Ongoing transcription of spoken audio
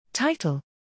Title: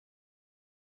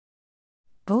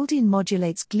 Boldine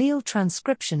modulates glial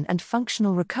transcription and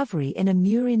functional recovery in a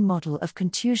murine model of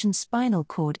contusion spinal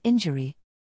cord injury.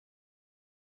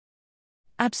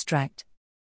 Abstract: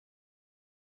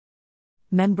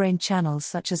 Membrane channels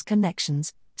such as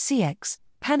connections, CX,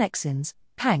 pannexins,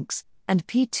 PANX, and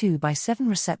P2x7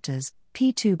 receptors,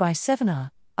 P2x7R,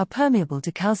 are permeable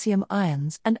to calcium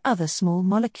ions and other small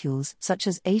molecules such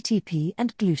as ATP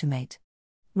and glutamate.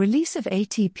 Release of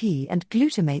ATP and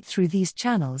glutamate through these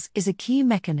channels is a key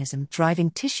mechanism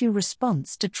driving tissue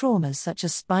response to traumas such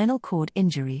as spinal cord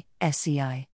injury,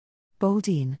 SCI.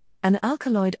 Boldine, an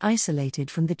alkaloid isolated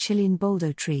from the Chilean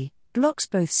boldo tree, blocks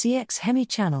both CX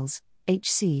hemichannels,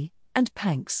 HC, and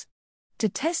PANX. To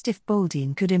test if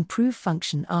Boldine could improve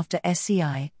function after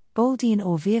SCI, Boldine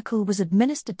or vehicle was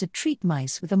administered to treat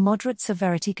mice with a moderate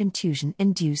severity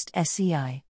contusion-induced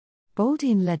SCI.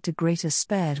 Boldine led to greater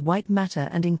spared white matter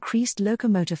and increased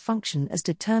locomotor function as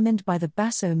determined by the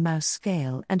Basso mouse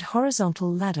scale and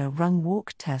horizontal ladder rung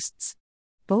walk tests.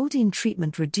 Boldine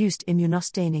treatment reduced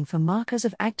immunostaining for markers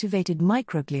of activated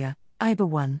microglia,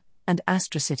 IBA1, and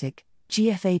astrocytic,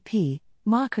 GFAP,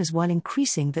 markers while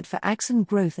increasing that for axon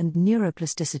growth and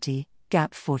neuroplasticity,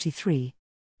 GAP43.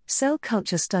 Cell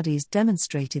culture studies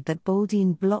demonstrated that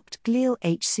Boldine blocked glial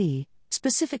HC,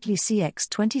 specifically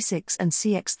CX26 and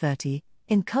CX30,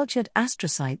 in cultured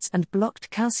astrocytes and blocked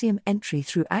calcium entry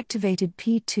through activated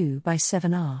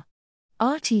P2x7R.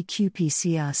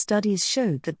 RT-qPCR studies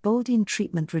showed that Boldine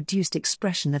treatment reduced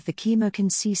expression of the chemokine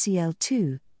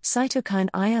CCL2, cytokine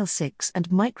IL-6 and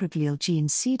microglial gene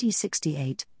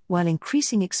CD68, while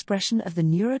increasing expression of the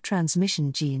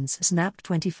neurotransmission genes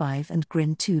SNAP25 and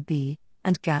GRIN2B,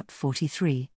 and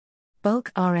GAP43.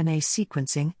 Bulk RNA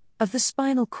sequencing of the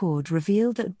spinal cord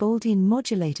revealed that Boldine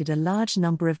modulated a large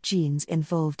number of genes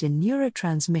involved in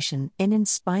neurotransmission in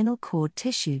spinal cord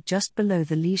tissue just below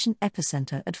the lesion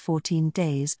epicenter at 14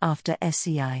 days after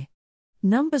SCI.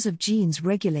 Numbers of genes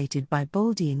regulated by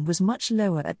Boldine was much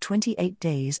lower at 28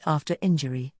 days after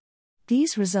injury.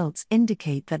 These results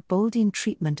indicate that Boldine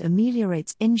treatment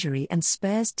ameliorates injury and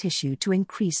spares tissue to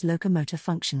increase locomotor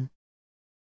function.